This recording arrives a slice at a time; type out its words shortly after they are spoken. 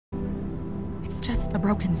It's just a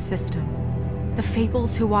broken system. The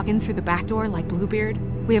fables who walk in through the back door like Bluebeard,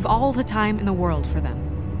 we have all the time in the world for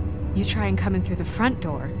them. You try and come in through the front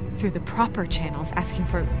door, through the proper channels, asking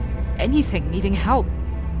for anything, needing help.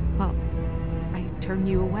 Well, I turn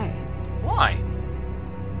you away. Why?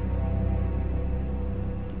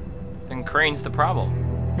 Then Crane's the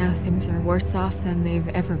problem. Now things are worse off than they've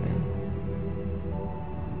ever been.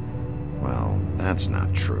 Well, that's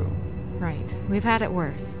not true. Right. We've had it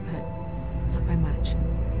worse, but not by much.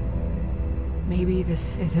 Maybe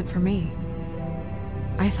this isn't for me.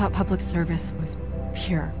 I thought public service was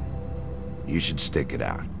pure. You should stick it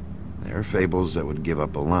out. There are fables that would give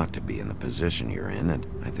up a lot to be in the position you're in, and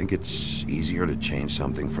I think it's easier to change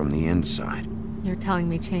something from the inside. You're telling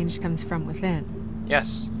me change comes from within?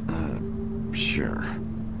 Yes. Sure.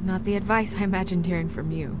 Not the advice I imagined hearing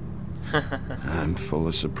from you. I'm full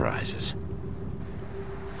of surprises.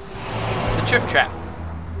 The trip trap.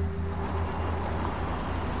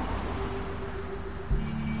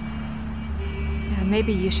 Yeah,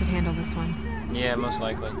 maybe you should handle this one. Yeah, most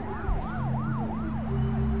likely.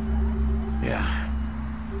 Yeah,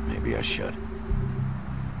 maybe I should.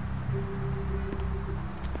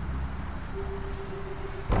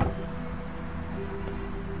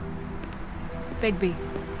 Bigby.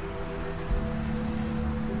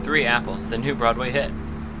 3 apples, the new Broadway hit.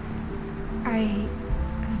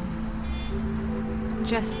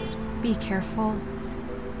 Just be careful,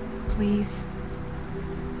 please.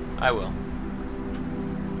 I will.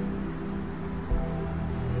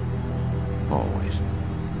 Always.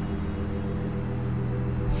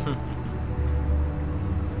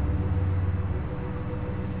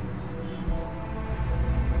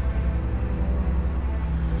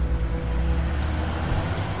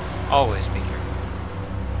 Always be careful.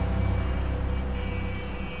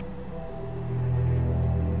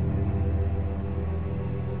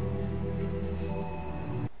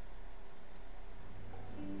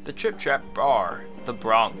 The Trip Trap Bar, the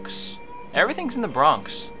Bronx. Everything's in the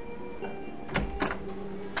Bronx.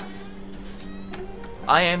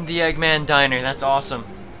 I am the Eggman Diner, that's awesome.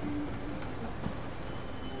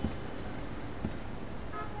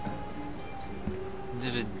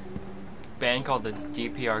 There's a band called the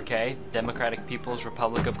DPRK, Democratic People's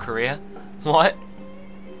Republic of Korea. What?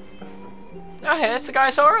 Oh, hey, that's the guy I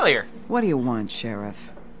saw earlier. What do you want, Sheriff?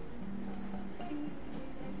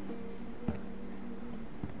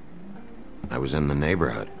 I was in the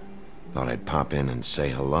neighborhood. Thought I'd pop in and say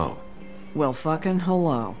hello. Well, fucking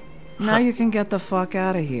hello. Now you can get the fuck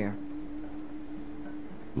out of here.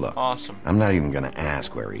 Look, Awesome. I'm not even gonna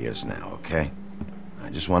ask where he is now, okay? I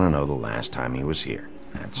just want to know the last time he was here.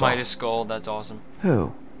 That's Midas Skull, that's awesome. Who?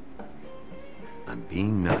 all. I'm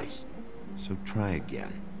being nice, so try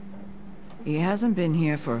again. He hasn't been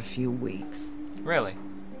here for a few weeks. Really?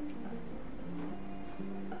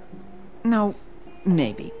 No,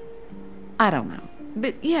 maybe. I don't know.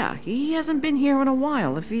 But yeah, he hasn't been here in a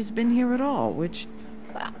while, if he's been here at all, which...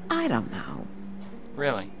 I don't know.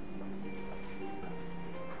 Really?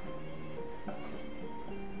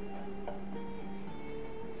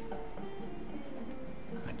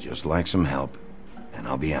 I'd just like some help, and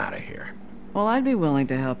I'll be out of here. Well, I'd be willing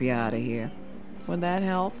to help you out of here. Would that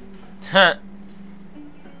help? Huh.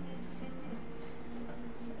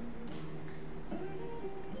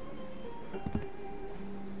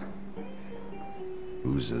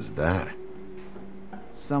 Whose is that?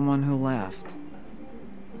 Someone who left.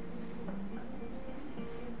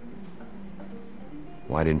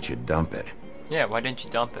 Why didn't you dump it? Yeah, why didn't you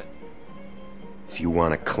dump it? If you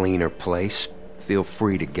want a cleaner place, feel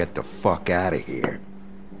free to get the fuck out of here.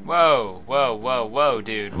 Whoa, whoa, whoa, whoa,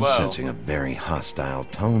 dude, I'm whoa. sensing a very hostile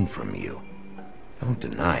tone from you. Don't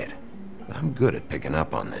deny it. I'm good at picking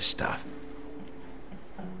up on this stuff.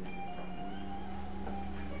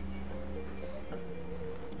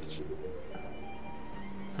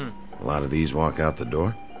 A lot of these walk out the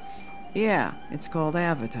door? Yeah, it's called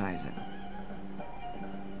advertising.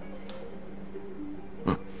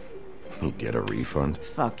 You get a refund?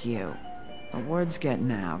 Fuck you. The word's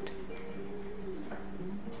getting out.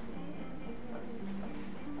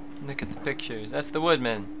 Look at the pictures. That's the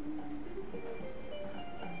Woodman.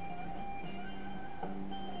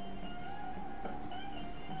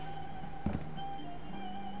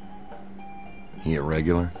 He a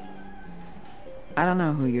regular? I don't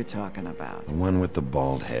know who you're talking about. The one with the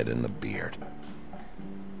bald head and the beard.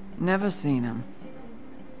 Never seen him.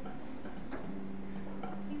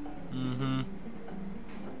 Mm-hmm.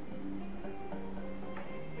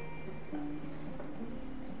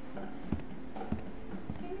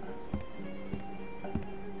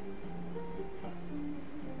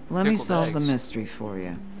 Let me Pickled solve the eggs. mystery for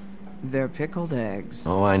you. They're pickled eggs.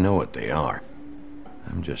 Oh, I know what they are.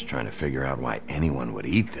 I'm just trying to figure out why anyone would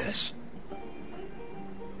eat this.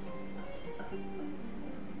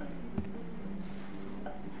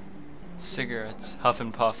 Cigarettes. Huff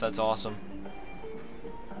and puff, that's awesome.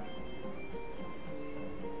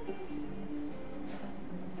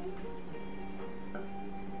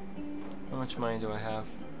 How much money do I have?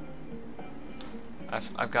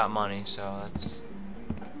 I've got money, so that's...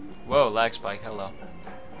 Whoa, lag spike, hello.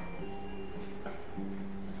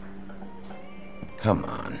 Come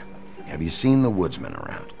on. Have you seen the woodsman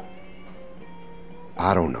around?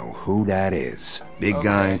 I don't know who that is. Big Okay.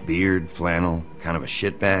 guy, beard, flannel, kind of a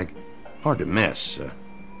shitbag. Hard to miss. You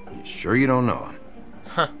sure you don't know him?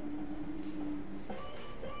 Huh.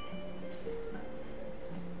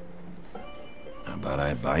 How about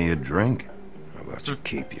I buy you a drink? How about you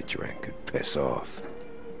keep your drink and piss off?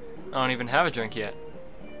 I don't even have a drink yet.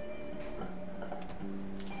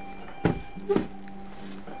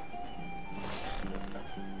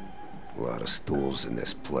 A lot of stools in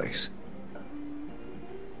this place.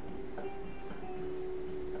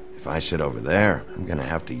 If I sit over there, I'm gonna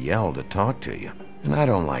have to yell to talk to you. And I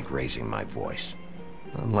don't like raising my voice.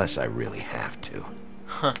 Unless I really have to.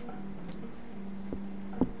 Huh.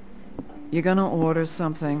 You gonna order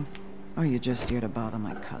something? Or you just here to bother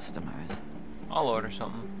my customers? I'll order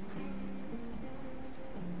something.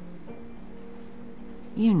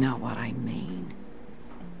 You know what I mean.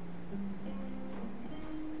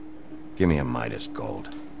 Give me a Midas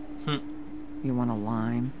Gold. You want a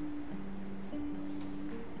lime?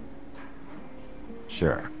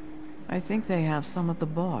 Sure. I think they have some at the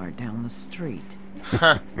bar down the street.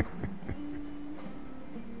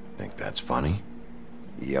 Think that's funny?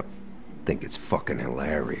 Yep. Think it's fucking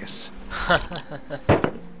hilarious.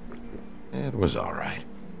 It was alright.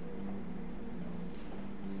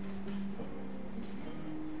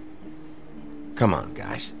 Come on,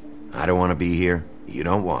 guys. I don't want to be here. You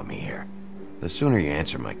don't want me here. The sooner you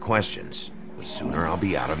answer my questions, the sooner I'll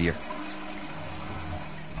be out of here.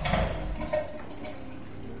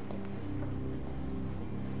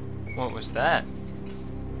 What was that?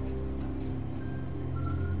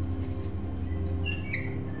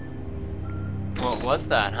 What was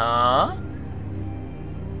that, huh?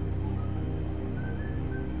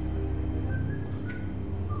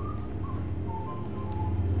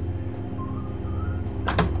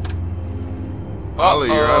 Ollie,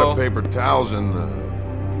 you're out Uh-oh. of paper towels and,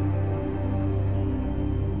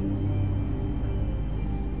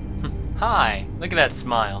 Hi, look at that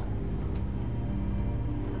smile.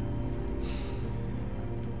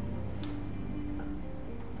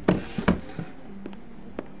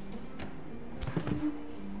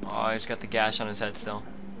 Oh, he's got the gash on his head still.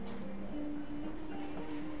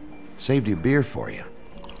 Saved you beer for you.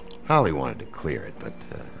 Holly wanted to clear it, but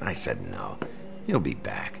I said no. He'll be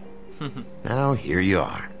back. Now here you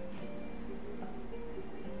are.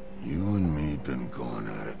 you and me been going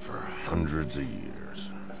at it for hundreds of years.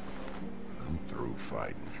 I'm through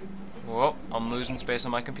fighting. Whoa, I'm losing space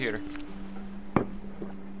on my computer.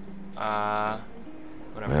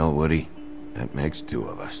 Whatever. Well, Woody, that makes two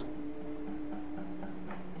of us.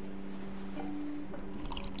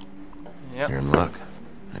 Yep. You're in luck.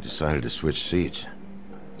 I decided to switch seats.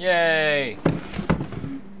 Yay!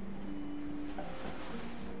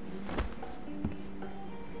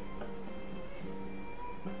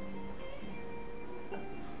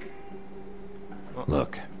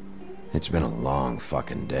 Look, it's been a long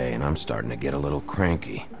fucking day, and I'm starting to get a little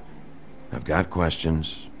cranky. I've got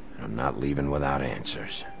questions, and I'm not leaving without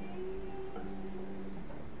answers.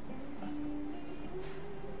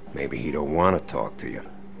 Maybe he don't want to talk to you.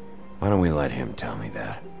 Why don't we let him tell me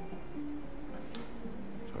that?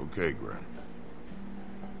 It's okay, Gren.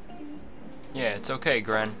 Yeah, it's okay,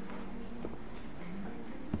 Gren.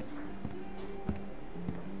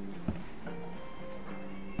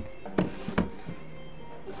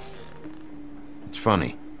 It's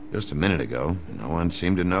funny. Just a minute ago, no one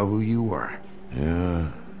seemed to know who you were.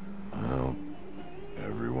 Yeah, well,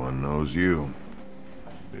 everyone knows you.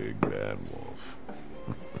 Big bad wolf.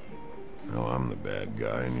 Now I'm the bad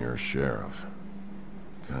guy and you're sheriff.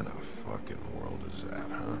 What kind of fucking world is that,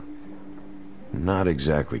 huh? Not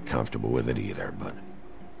exactly comfortable with it either, but...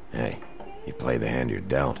 Hey, you play the hand you're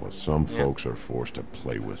dealt. Well, some Yeah. folks are forced to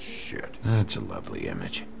play with shit. That's a lovely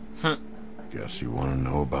image. Guess you want to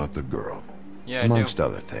know about the girl. Yeah, I Amongst do.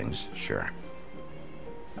 other things, sure.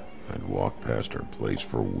 I'd walked past her place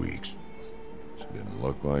for weeks. She didn't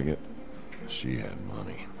look like it. She had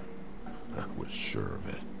money. I was sure of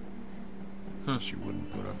it. She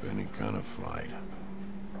wouldn't put up any kind of fight.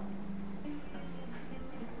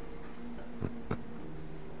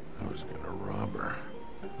 I was was gonna rob her.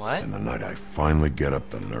 What? And the night I finally get up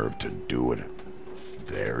the nerve to do it,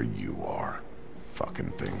 there you are,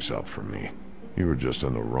 fucking things up for me. You were just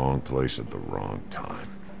in the wrong place at the wrong time.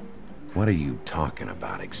 What are you talking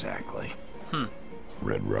about exactly?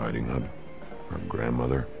 Red Riding Hood, her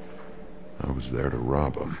grandmother. I was there to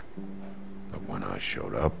rob him. But when I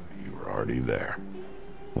showed up, you were already there,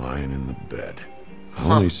 lying in the bed. I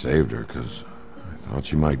only saved her because I thought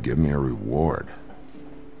she might give me a reward.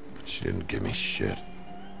 But she didn't give me shit.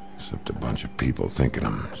 Except a bunch of people thinking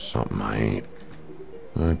I'm something I ain't.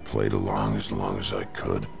 I played along as I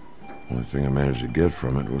could. Only thing I managed to get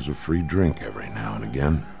from it was a free drink every now and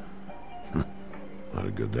again. Not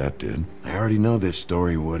a good that did. I already know this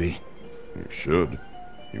story, Woody. You should.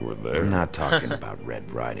 You were there. I'm not talking about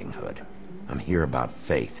Red Riding Hood. I'm here about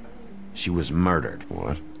Faith. She was murdered.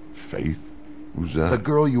 What? Faith? Who's that? The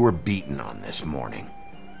girl you were beating on this morning.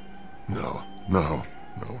 No.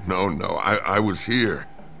 I was here.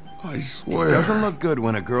 I swear. It doesn't look good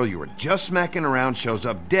when a girl you were just smacking around shows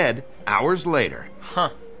up dead hours later.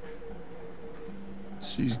 Huh.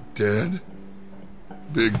 She's dead?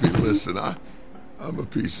 Bigby, listen, I'm a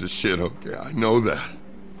piece of shit, okay? I know that.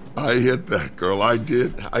 I hit that girl, I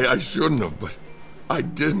did. I shouldn't have, but I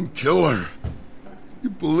didn't kill her. You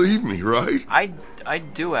believe me, right? I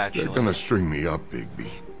do actually. They're gonna string me up, Bigby.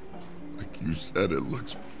 Like you said, it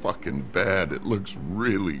looks fucking bad. It looks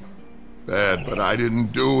really bad, but I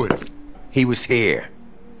didn't do it. He was here.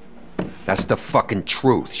 That's the fucking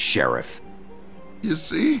truth, Sheriff. You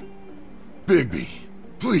see? Bigby,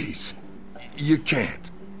 please. You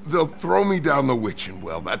can't. They'll throw me down the witching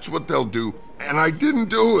well. That's what they'll do. And I didn't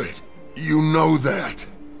do it. You know that.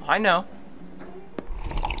 I know.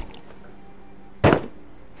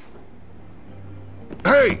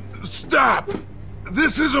 Hey, stop!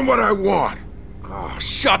 This isn't what I want. Oh,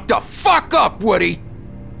 shut the fuck up, Woody!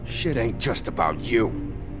 Shit ain't just about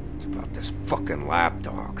you. It's about this fucking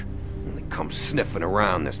lapdog. Only comes sniffing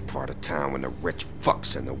around this part of town when the rich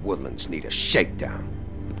fucks in the woodlands need a shakedown.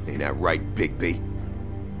 Ain't that right, Bigby?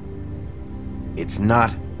 It's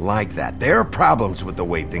not like that. There are problems with the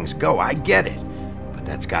way things go, I get it. But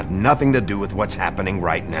that's got nothing to do with what's happening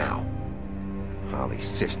right now. Holly's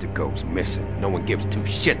sister goes missing. No one gives two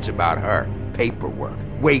shits about her. Paperwork,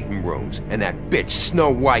 waiting rooms, and that bitch Snow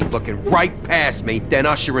White looking right past me, then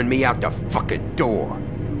ushering me out the fucking door.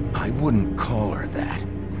 I wouldn't call her that.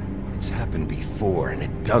 It's happened before, and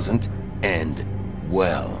it doesn't end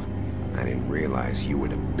well. I didn't realize you were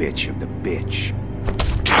the bitch of the bitch.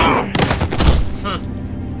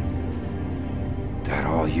 That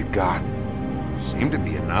all you got? Seemed to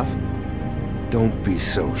be enough. Don't be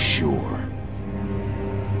so sure.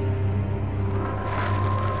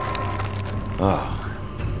 Oh,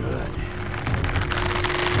 good.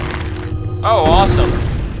 Oh, awesome.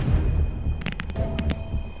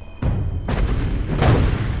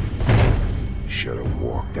 Should have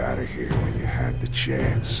walked out of here when you had the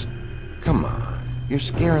chance. Come on, you're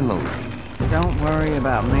scaring the lady. Don't worry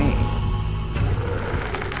about me.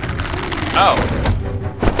 Oh.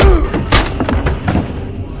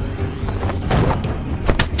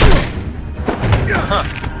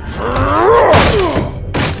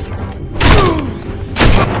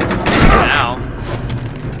 Ow.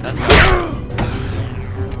 That's good.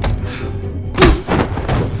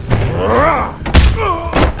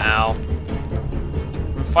 Ow.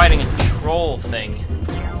 I'm fighting a troll thing.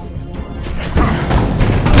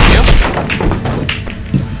 You?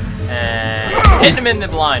 And hitting him in the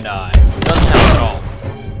blind eye. Doesn't help at all.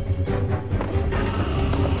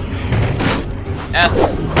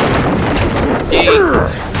 S. D.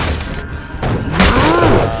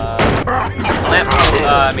 Lamp.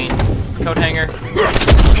 Coat hanger.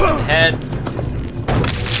 Head.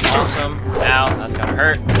 Awesome. Ow, that's gotta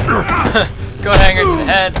hurt. Coat hanger to the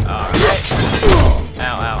head. Alright.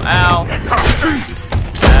 Ow, ow, ow.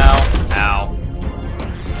 Ow, ow.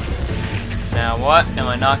 Now what? Am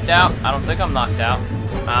I knocked out? I don't think I'm knocked out.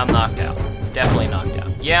 I'm knocked out. Definitely knocked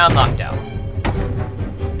out. Yeah, I'm knocked out.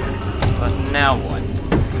 But now what?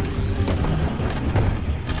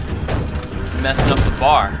 Messing up the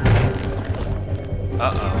bar.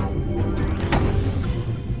 Uh-oh.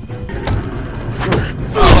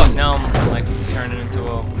 Oh look, now I'm like turning into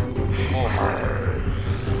a wolf.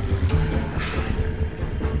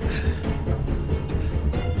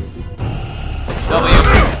 W.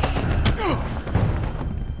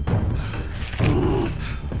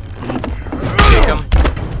 Take him.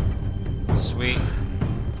 Sweet.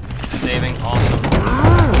 Saving, awesome.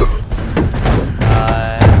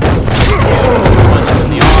 Punch him in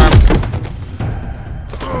the arm.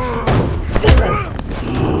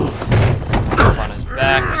 Up on his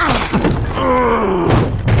back.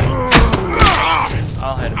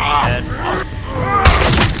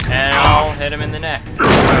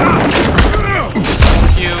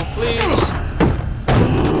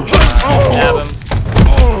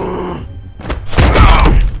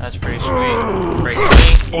 That's pretty sweet. Break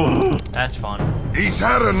knee. That's fun. He's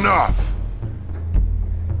had enough.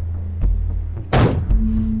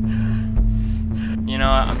 You know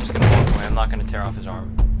what? I'm just gonna walk away. I'm not gonna tear off his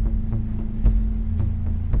arm.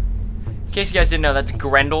 In case you guys didn't know, that's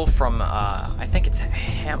Grendel from, I think it's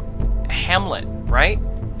Hamlet, right?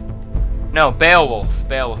 No, Beowulf.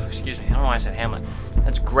 Beowulf, excuse me. I don't know why I said Hamlet.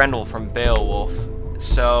 That's Grendel from Beowulf.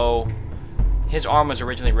 So, his arm was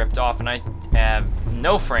originally ripped off, and I have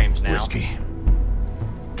no frames now. Whiskey.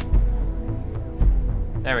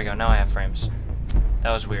 There we go. Now I have frames.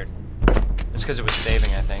 That was weird. It's because it was saving,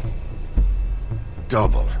 I think.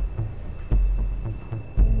 Double.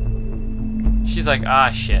 She's like, ah,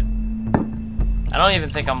 shit. I don't even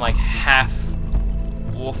think I'm like half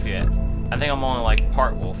wolf yet. I think I'm only like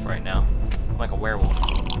part wolf right now. I'm like a werewolf.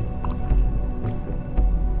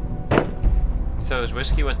 So is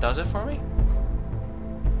whiskey what does it for me?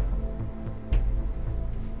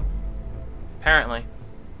 Apparently.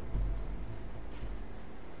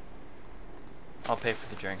 I'll pay for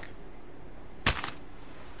the drink.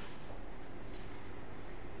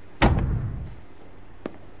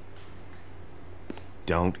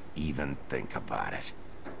 Don't even think about it.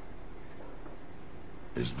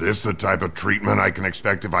 Is this the type of treatment I can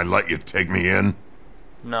expect if I let you take me in?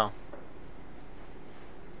 No.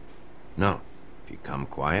 No. If you come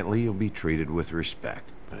quietly, you'll be treated with respect.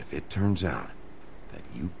 But if it turns out that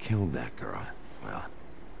you killed that girl, well,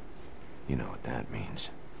 you know what that means.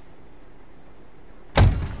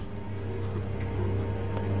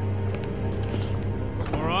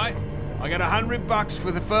 All right. I got $100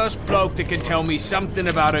 for the first bloke that can tell me something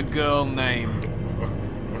about a girl named...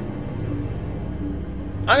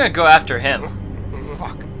 I'm gonna go after him.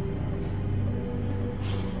 Fuck.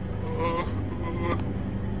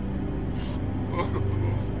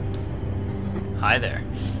 Hi there.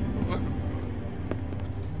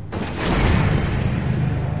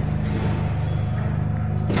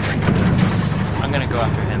 I'm gonna go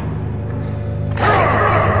after him.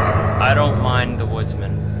 I don't mind the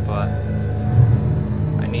woodsman, but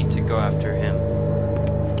I need to go after him.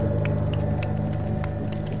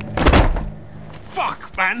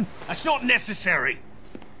 Fuck, man! That's not necessary!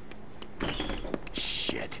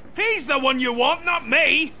 Shit. He's the one you want, not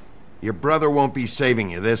me! Your brother won't be saving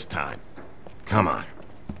you this time. Come on.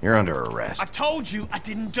 You're under arrest. I told you I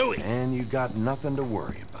didn't do it! And you got nothing to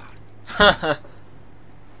worry about.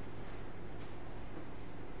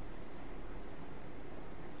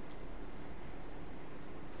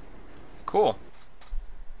 Cool.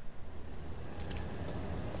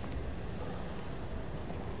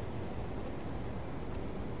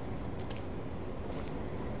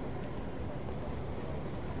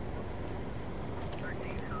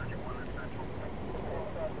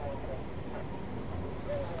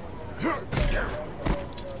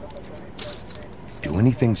 Do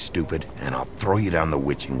anything stupid, and I'll throw you down the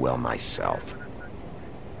witching well myself.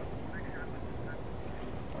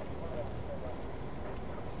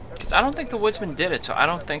 Because I don't think the woodsman did it, so I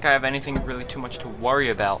don't think I have anything really too much to worry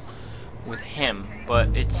about with him.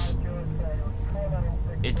 But it's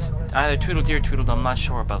either Tweedledee or Tweedledum. I'm not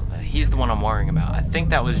sure about that. He's the one I'm worrying about. I think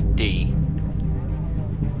that was D.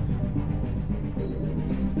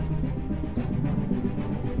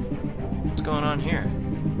 What's going on here?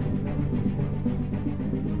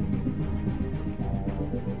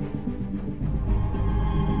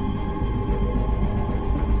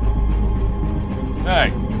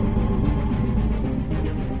 Hey.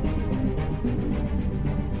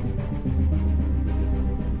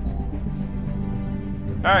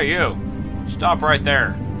 Hey, you. Stop right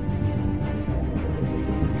there.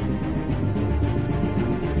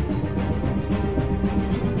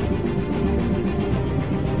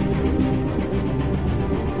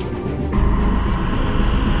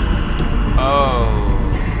 Oh,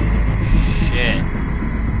 shit.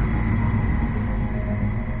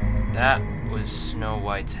 That was Snow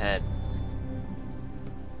White's head.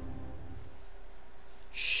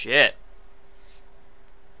 Shit.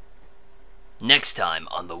 Next time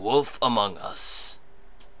on The Wolf Among Us.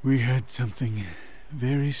 We had something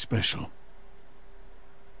very special.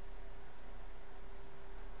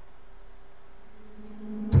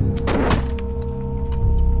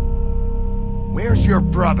 Where's your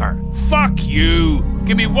brother? Fuck you!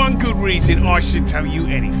 Give me one good reason I should tell you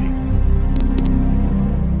anything.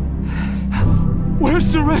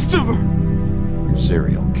 Where's the rest of her?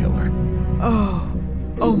 Serial killer.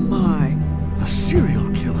 Oh my. A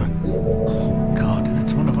serial killer? Oh God, and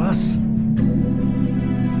it's one of us.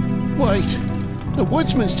 Wait, the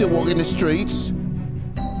woodsman's still walking the streets.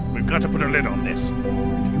 We've got to put a lid on this.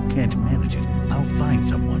 If you can't manage it, I'll find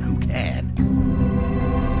someone who can.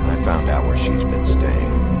 found out where she's been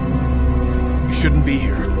staying. You shouldn't be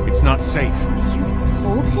here. It's not safe. You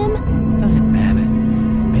told him? Doesn't matter.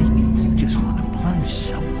 Maybe you just want to punish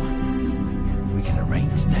someone. We can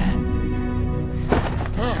arrange that.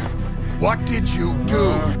 What did you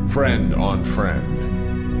do? Friend on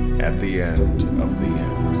friend. At the end of the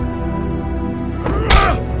end.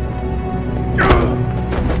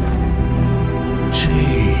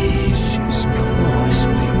 Jesus Christ,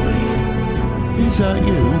 Bigby. Is that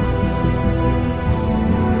you?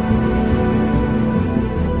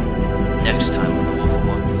 Next time on The Wolf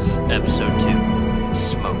Among Us, Episode 2,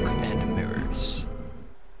 Smoke and Mirrors.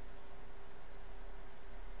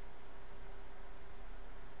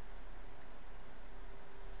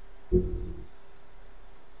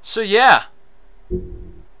 So yeah,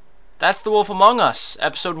 that's The Wolf Among Us,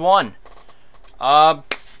 Episode 1.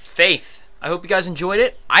 Faith. I hope you guys enjoyed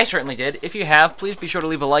it. I certainly did. If you have, please be sure to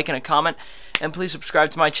leave a like and a comment, and please subscribe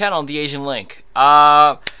to my channel, The Asian Link.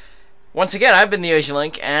 Once again, I've been The Asian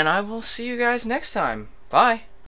Link, and I will see you guys next time. Bye.